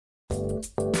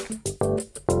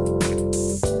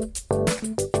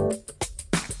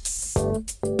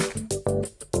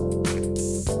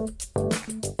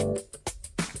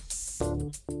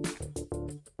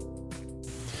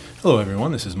Hello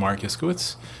everyone, this is Marc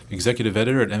Iskowitz, Executive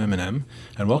Editor at MM&M,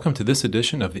 and welcome to this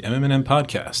edition of the MM&M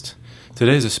Podcast.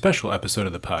 Today is a special episode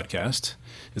of the podcast.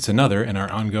 It's another in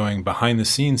our ongoing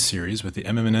behind-the-scenes series with the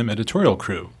MM&M editorial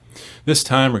crew. This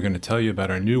time we're going to tell you about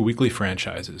our new weekly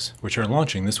franchises, which are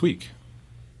launching this week.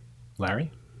 Larry?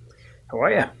 How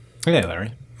are you? Hey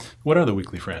Larry. What are the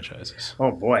weekly franchises? Oh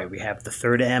boy, we have the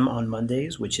third M on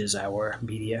Mondays, which is our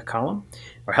media column,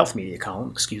 our health media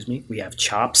column, excuse me. We have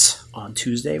Chops on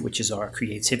Tuesday, which is our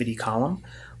creativity column.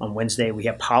 On Wednesday, we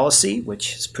have policy,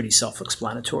 which is pretty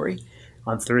self-explanatory.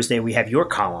 On Thursday, we have your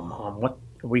column on what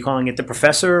are we calling it, the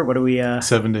professor? What are we?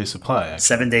 7-day supply.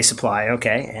 Actually. 7-day supply,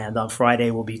 okay. And on Friday,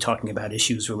 we'll be talking about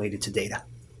issues related to data.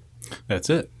 That's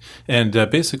it. And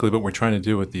basically what we're trying to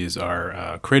do with these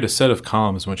are create a set of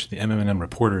columns in which the MM&M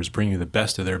reporters bring you the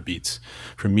best of their beats,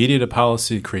 from media to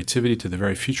policy, creativity to the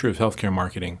very future of healthcare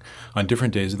marketing on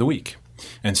different days of the week.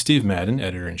 And Steve Madden,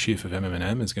 editor-in-chief of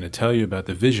MM&M, is going to tell you about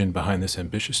the vision behind this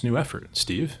ambitious new effort.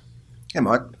 Steve? Hey,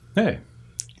 Marc. Hey.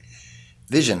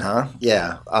 Vision, huh?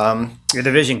 Yeah. You're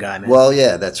the vision guy, man. Well,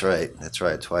 yeah, that's right. That's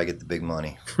why I get the big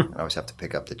money. I always have to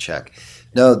pick up the check.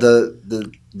 No,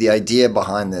 the idea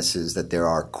behind this is that there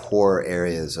are core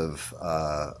areas of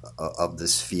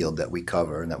this field that we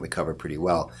cover and that we cover pretty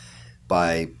well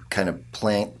by kind of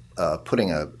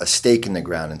putting a stake in the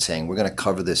ground and saying we're going to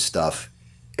cover this stuff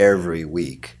every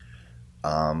week.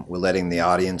 We're letting the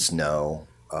audience know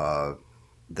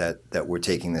that we're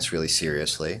taking this really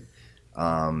seriously.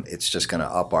 It's just going to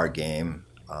up our game.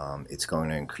 It's going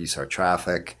to increase our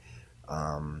traffic,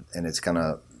 and it's going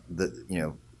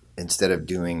to, instead of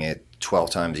doing it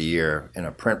 12 times a year in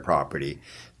a print property,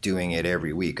 doing it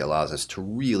every week allows us to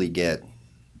really get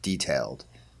detailed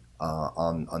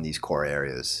on these core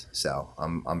areas. So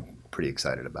I'm pretty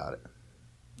excited about it.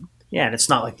 Yeah, and it's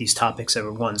not like these topics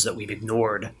are ones that we've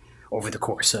ignored over the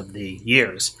course of the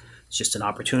years. It's just an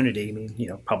opportunity. I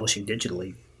mean, publishing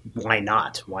digitally. Why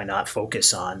not? Why not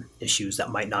focus on issues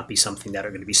that might not be something that are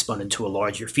going to be spun into a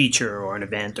larger feature or an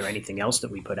event or anything else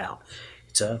that we put out?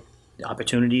 It's an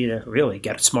opportunity to really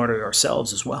get smarter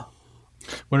ourselves as well.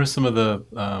 What are some of the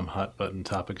hot button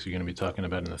topics you're going to be talking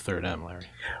about in the third M, Larry?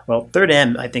 Well, third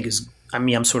M, I think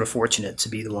I'm sort of fortunate to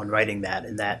be the one writing that,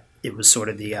 and that it was sort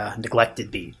of the neglected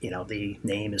beat. The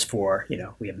name is for,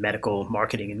 we have medical,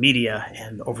 marketing, and media,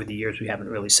 and over the years we haven't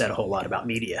really said a whole lot about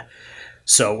media.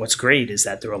 So what's great is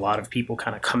that there are a lot of people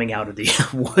kind of coming out of the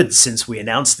woods since we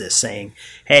announced this saying,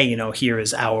 hey, here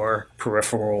is our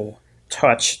peripheral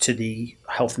touch to the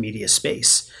health media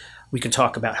space. We can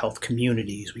talk about health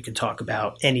communities. We can talk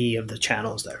about any of the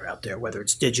channels that are out there, whether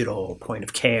it's digital, point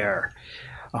of care,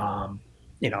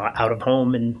 out of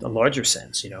home in a larger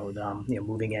sense,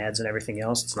 moving ads and everything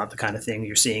else. It's not the kind of thing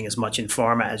you're seeing as much in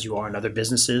pharma as you are in other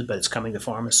businesses, but it's coming to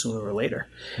pharma sooner or later.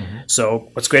 Mm-hmm.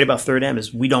 So what's great about Third M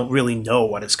is we don't really know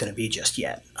what it's going to be just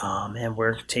yet. And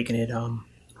we're taking it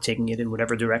in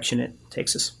whatever direction it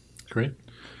takes us. Great.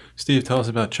 Steve, tell us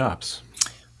about Chops.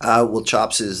 Well,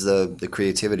 Chops is the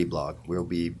creativity blog. We'll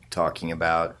be talking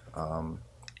about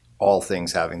all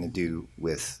things having to do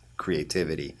with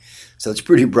creativity. So it's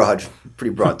pretty broad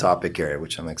topic area,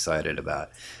 which I'm excited about.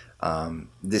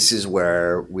 This is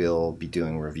where we'll be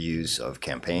doing reviews of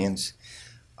campaigns,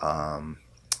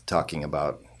 talking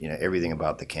about everything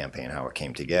about the campaign, how it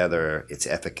came together, its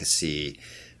efficacy,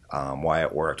 why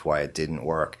it worked, why it didn't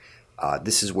work.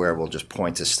 This is where we'll just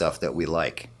point to stuff that we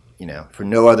like, for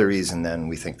no other reason than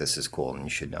we think this is cool and you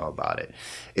should know about it.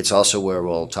 It's also where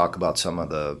we'll talk about some of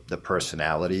the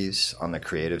personalities on the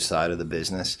creative side of the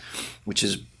business, which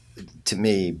is, to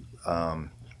me,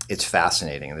 it's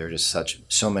fascinating. There are just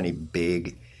so many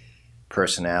big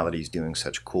personalities doing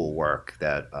such cool work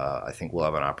that I think we'll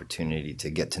have an opportunity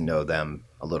to get to know them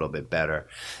a little bit better.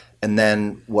 And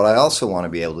then what I also want to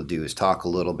be able to do is talk a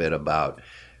little bit about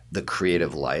the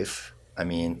creative life. I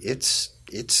mean, it's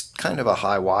kind of a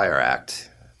high wire act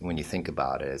when you think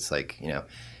about it. It's like,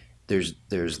 there's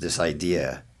this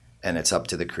idea and it's up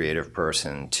to the creative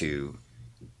person to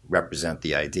represent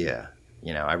the idea.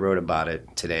 I wrote about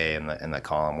it today in the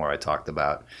column where I talked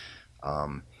about,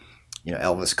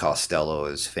 Elvis Costello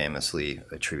is famously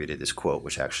attributed this quote,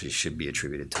 which actually should be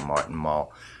attributed to Martin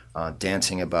Mull.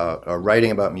 Writing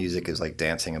about music is like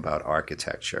dancing about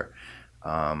architecture.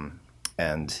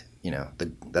 And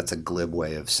that's a glib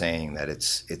way of saying that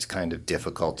it's kind of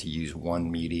difficult to use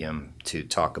one medium to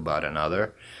talk about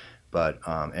another. But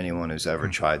anyone who's ever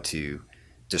tried to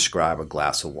describe a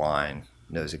glass of wine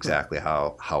knows exactly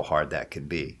how hard that could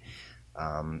be.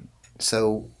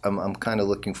 So I'm kind of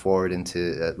looking forward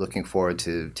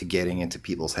to getting into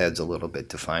people's heads a little bit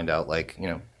to find out,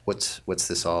 what's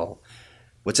this all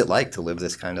what's it like to live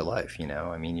this kind of life?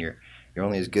 I mean, you're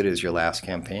only as good as your last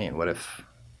campaign. What if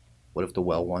the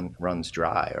well one runs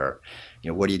dry? Or,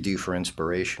 what do you do for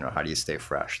inspiration? Or how do you stay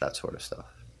fresh? That sort of stuff.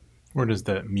 Where does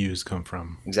that muse come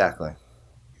from? Exactly.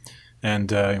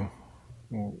 And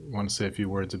want to say a few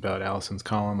words about Allison's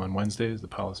column on Wednesdays, the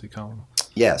policy column?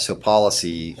 Yeah, so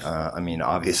policy, I mean,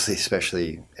 obviously,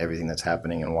 especially everything that's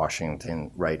happening in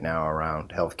Washington right now around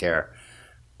healthcare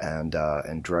and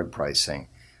drug pricing.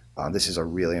 This is a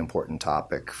really important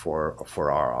topic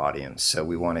for our audience. So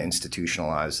we want to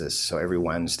institutionalize this. So every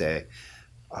Wednesday,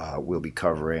 we'll be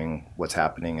covering what's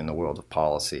happening in the world of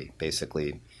policy,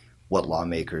 basically what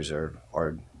lawmakers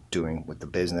are doing with the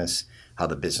business, how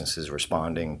the business is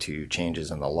responding to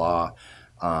changes in the law.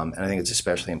 And I think it's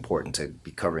especially important to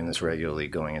be covering this regularly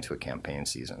going into a campaign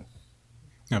season.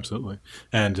 Absolutely.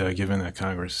 And given that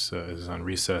Congress is on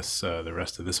recess the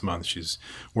rest of this month, she's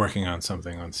working on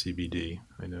something on CBD.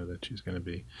 I know that she's going to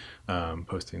be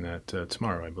posting that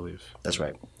tomorrow, I believe. That's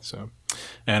right. So,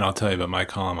 and I'll tell you about my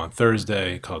column on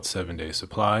Thursday called 7-Day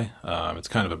Supply. It's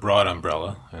kind of a broad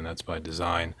umbrella, and that's by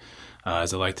design.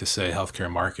 As I like to say, healthcare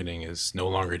marketing is no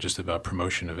longer just about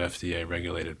promotion of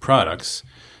FDA-regulated products.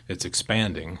 It's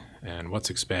expanding, and what's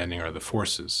expanding are the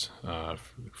forces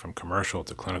from commercial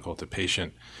to clinical to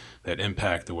patient that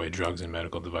impact the way drugs and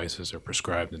medical devices are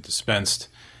prescribed and dispensed,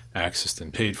 accessed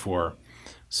and paid for.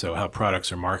 So how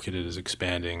products are marketed is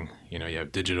expanding. You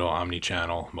have digital,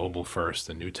 omni-channel, mobile first,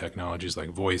 and new technologies like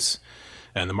voice.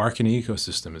 And the marketing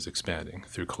ecosystem is expanding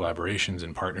through collaborations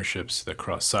and partnerships that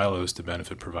cross silos to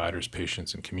benefit providers,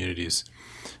 patients, and communities.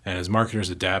 And as marketers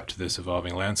adapt to this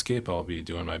evolving landscape, I'll be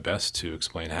doing my best to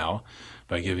explain how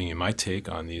by giving you my take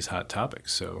on these hot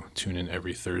topics. So tune in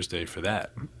every Thursday for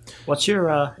that. What's your,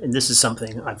 and this is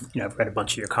something I've read a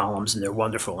bunch of your columns and they're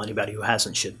wonderful. Anybody who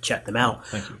hasn't should check them out.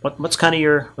 Thank you.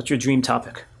 What's your dream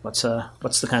topic? What's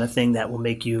the kind of thing that will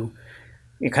make you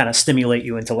kind of stimulate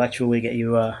you intellectually, get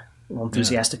you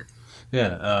enthusiastic?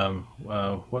 Yeah.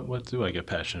 What do I get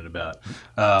passionate about?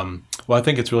 Well, I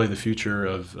think it's really the future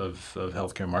of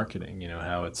healthcare marketing.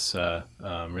 How it's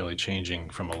really changing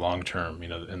from a long term.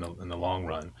 In the long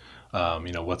run.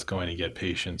 What's going to get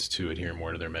patients to adhere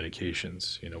more to their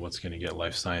medications? What's going to get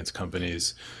life science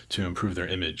companies to improve their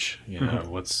image?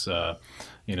 What's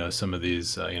some of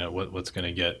these, what's going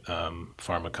to get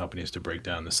pharma companies to break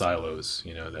down the silos,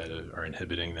 that are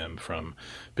inhibiting them from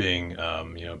being,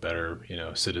 better,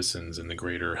 citizens in the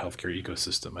greater healthcare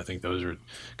ecosystem. I think those are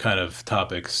kind of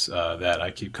topics that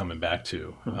I keep coming back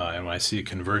to. And when I see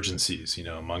convergencies,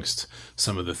 amongst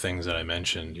some of the things that I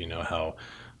mentioned, how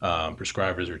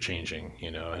prescribers are changing,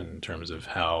 in terms of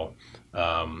how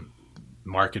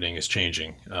marketing is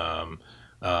changing.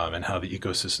 And how the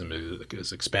ecosystem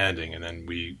is expanding, and then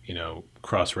we,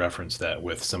 cross-reference that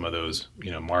with some of those,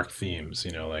 Marc themes,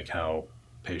 like how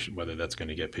whether that's going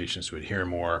to get patients to adhere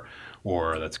more,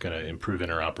 or that's going to improve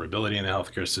interoperability in the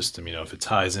healthcare system. If it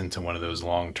ties into one of those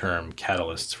long-term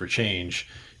catalysts for change,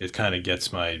 it kind of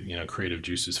gets my, creative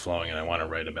juices flowing, and I want to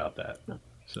write about that.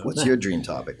 So. What's your dream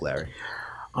topic, Larry?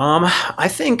 I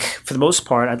think for the most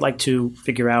part, I'd like to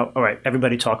figure out, all right,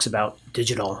 everybody talks about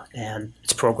digital and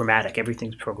it's programmatic.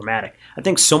 Everything's programmatic. I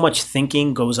think so much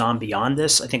thinking goes on beyond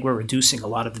this. I think we're reducing a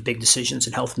lot of the big decisions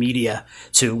in health media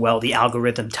to, well, the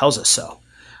algorithm tells us so.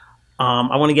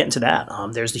 I want to get into that.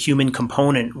 There's the human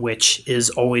component, which is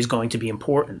always going to be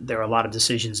important. There are a lot of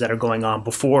decisions that are going on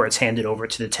before it's handed over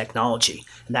to the technology.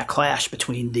 And that clash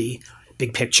between the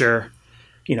big picture,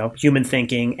 human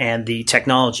thinking and the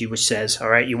technology, which says, all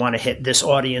right, you want to hit this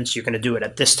audience, you're going to do it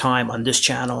at this time on this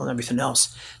channel and everything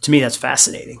else. To me, that's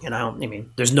fascinating.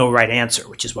 And there's no right answer,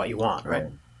 which is what you want, right?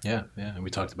 Yeah. And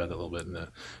we talked about that a little bit in the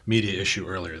media issue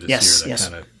earlier this year, that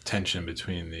kind of tension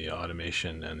between the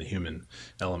automation and the human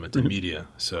element in media.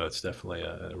 So it's definitely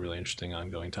a really interesting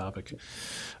ongoing topic.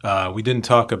 We didn't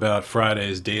talk about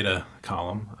Friday's data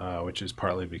column, which is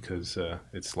partly because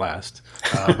it's last,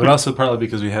 but also partly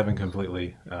because we haven't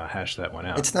completely hashed that one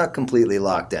out. It's not completely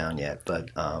locked down yet, but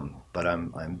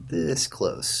I'm this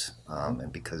close.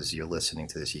 And because you're listening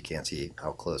to this, you can't see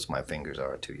how close my fingers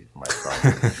are to my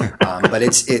phone. But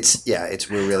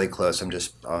we're really close. I'm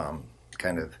just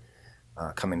kind of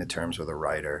coming to terms with a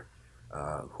writer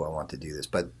who I want to do this.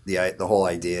 But the whole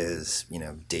idea is,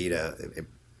 data.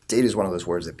 Data is one of those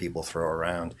words that people throw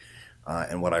around,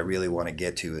 and what I really want to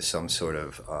get to is some sort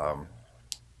of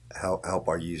help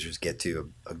our users get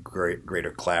to a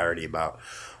greater clarity about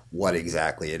what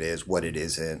exactly it is, what it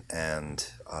isn't, and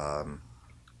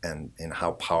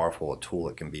how powerful a tool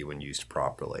it can be when used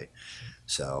properly.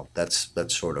 So that's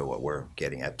sort of what we're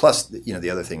getting at. Plus, the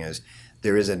other thing is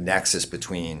there is a nexus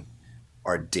between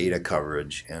our data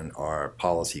coverage and our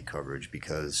policy coverage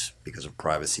because of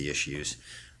privacy issues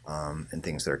and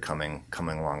things that are coming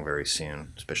along very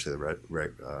soon, especially the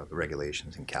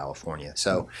regulations in California.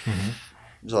 So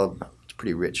it's a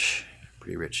pretty rich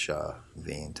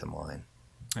vein to mine.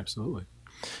 Absolutely.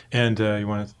 And you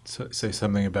want to say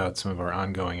something about some of our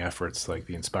ongoing efforts, like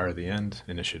the Inspire the End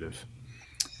initiative?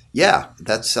 Yeah,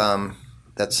 that's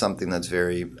something that's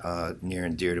very near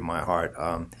and dear to my heart.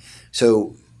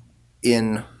 So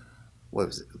in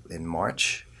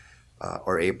March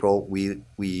or April,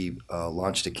 we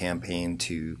launched a campaign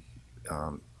to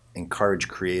encourage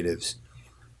creatives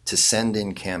to send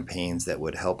in campaigns that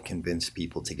would help convince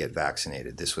people to get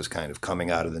vaccinated. This was kind of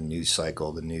coming out of the news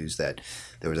cycle, the news that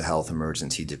there was a health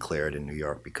emergency declared in New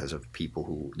York because of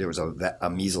there was a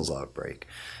measles outbreak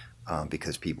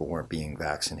because people weren't being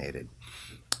vaccinated.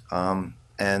 And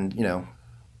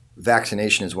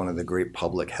vaccination is one of the great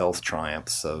public health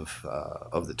triumphs of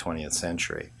the 20th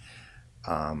century.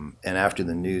 And after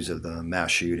the news of the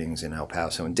mass shootings in El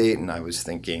Paso and Dayton, I was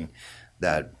thinking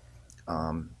that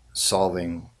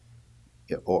solving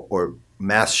or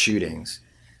mass shootings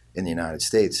in the United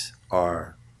States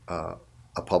are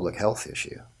a public health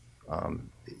issue.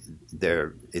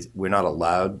 We're not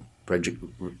allowed,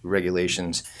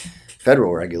 regulations,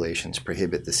 federal regulations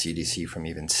prohibit the CDC from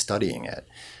even studying it.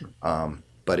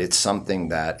 But it's something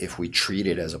that if we treat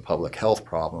it as a public health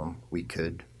problem, we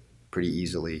could pretty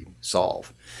easily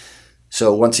solve.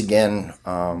 So once again,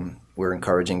 we're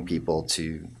encouraging people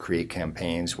to create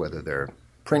campaigns, whether they're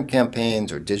print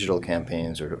campaigns or digital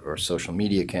campaigns or social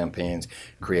media campaigns,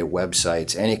 create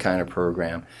websites, any kind of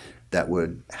program that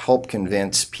would help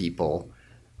convince people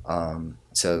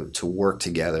to work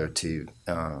together to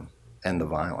end the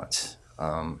violence.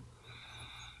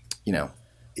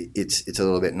 It's a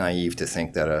little bit naive to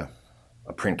think that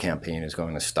a print campaign is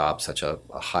going to stop such a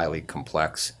highly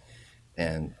complex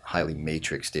and highly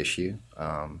matrixed issue.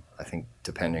 I think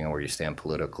depending on where you stand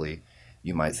politically,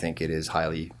 you might think it is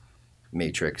highly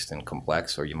matrixed and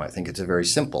complex, or you might think it's a very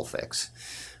simple fix.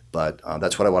 But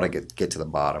that's what I want to get to the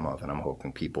bottom of, and I'm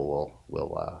hoping people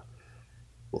will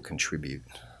contribute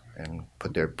and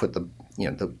put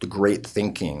the great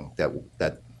thinking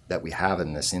that we have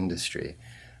in this industry.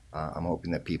 I'm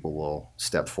hoping that people will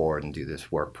step forward and do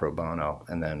this work pro bono,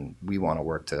 and then we want to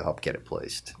work to help get it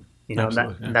placed.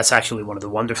 That's actually one of the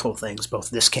wonderful things, both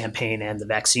this campaign and the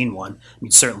vaccine one. I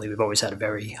mean, certainly we've always had a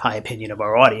very high opinion of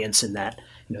our audience in that,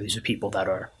 these are people that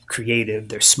are creative,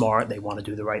 they're smart, they want to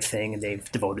do the right thing, and they've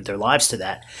devoted their lives to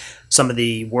that. Some of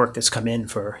the work that's come in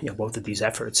for both of these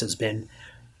efforts has been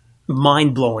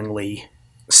mind-blowingly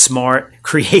smart,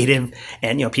 creative,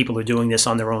 and people are doing this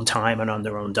on their own time and on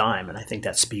their own dime. And I think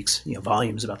that speaks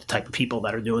volumes about the type of people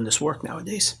that are doing this work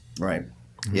nowadays. Right.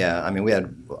 Yeah, I mean, we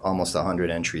had almost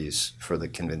 100 entries for the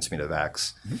Convince Me to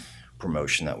Vax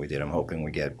promotion that we did. I'm hoping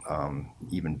we get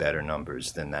even better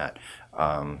numbers than that.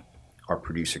 Our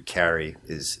producer, Carrie,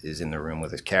 is in the room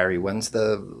with us. Carrie, when's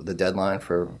the deadline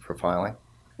for filing?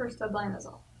 First deadline is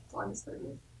August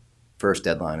 30th. First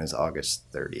deadline is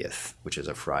August 30th, which is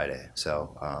a Friday.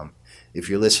 So if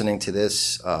you're listening to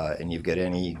this and you've got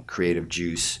any creative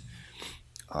juice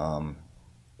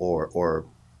or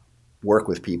work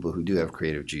with people who do have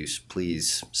creative juice,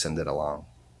 please send it along.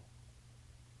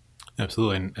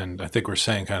 Absolutely. And I think we're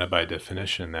saying kind of by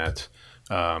definition that,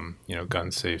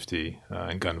 gun safety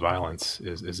and gun violence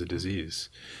is a disease.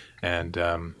 And,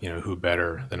 who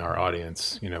better than our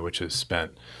audience, which has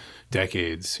spent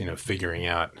decades, figuring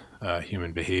out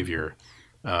human behavior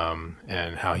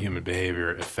and how human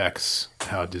behavior affects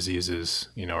how diseases,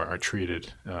 are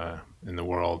treated in the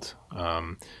world,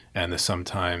 and the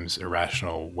sometimes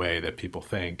irrational way that people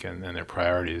think and their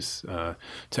priorities to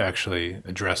actually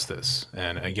address this.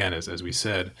 And again, as we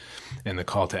said in the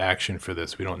call to action for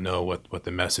this, we don't know what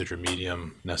the message or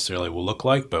medium necessarily will look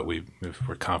like, but we're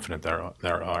confident that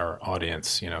our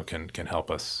audience, can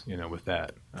help us, with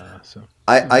that. So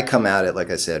I come at it, like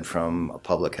I said, from a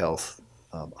public health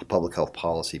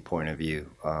policy point of view.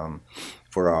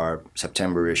 For our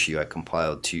September issue, I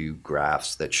compiled 2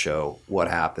 graphs that show what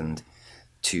happened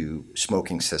to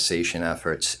smoking cessation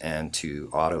efforts and to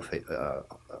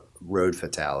road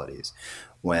fatalities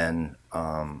when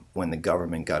the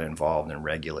government got involved in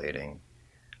regulating.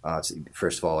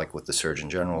 First of all, like with the Surgeon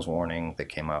General's warning that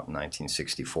came out in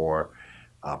 1964,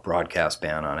 broadcast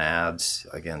ban on ads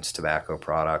against tobacco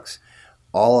products.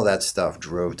 All of that stuff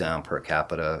drove down per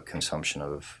capita consumption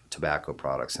of tobacco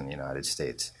products in the United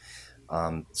States.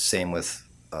 Same with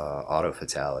auto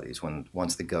fatalities.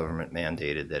 Once the government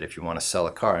mandated that if you want to sell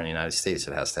a car in the United States,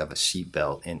 it has to have a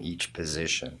seatbelt in each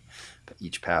position,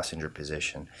 each passenger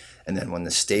position. And then when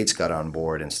the states got on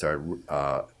board and started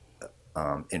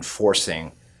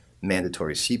enforcing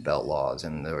mandatory seatbelt laws,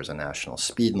 and there was a national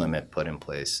speed limit put in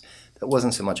place, that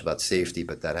wasn't so much about safety,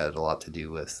 but that had a lot to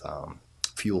do with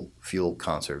fuel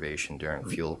conservation during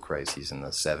fuel crises in the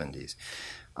 70s.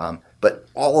 But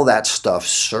all of that stuff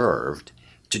served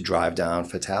to drive down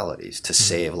fatalities, to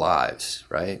save lives,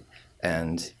 right?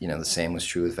 And, the same was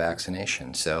true with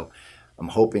vaccination. So I'm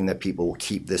hoping that people will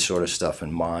keep this sort of stuff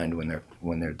in mind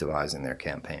when they're devising their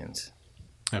campaigns.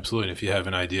 Absolutely. If you have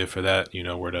an idea for that, you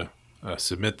know where to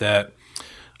submit that.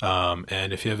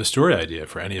 And if you have a story idea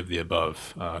for any of the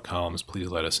above columns, please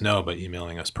let us know by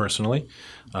emailing us personally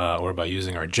or by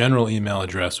using our general email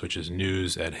address, which is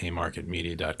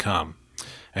news@haymarketmedia.com.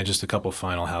 And just a couple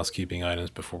final housekeeping items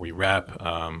before we wrap.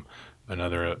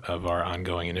 Another of our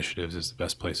ongoing initiatives is the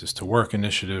Best Places to Work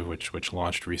initiative, which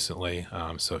launched recently.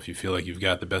 So if you feel like you've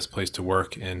got the best place to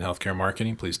work in healthcare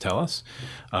marketing, please tell us.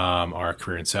 Our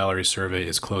career and salary survey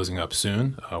is closing up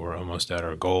soon. We're almost at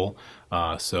our goal.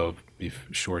 So be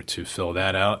sure to fill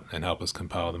that out and help us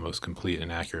compile the most complete and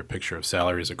accurate picture of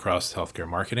salaries across healthcare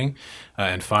marketing.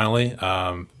 And finally,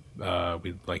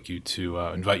 we'd like you to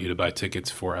invite you to buy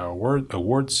tickets for our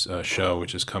awards show,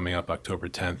 which is coming up October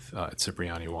 10th at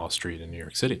Cipriani Wall Street in New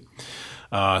York City.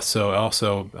 So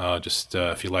also,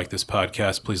 if you like this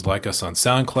podcast, please like us on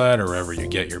SoundCloud or wherever you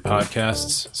get your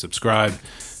podcasts, subscribe,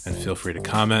 and feel free to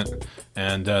comment.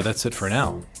 And that's it for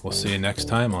now. We'll see you next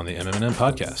time on the MM&M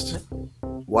podcast.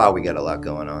 Wow, we got a lot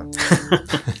going on.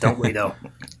 Don't we, though?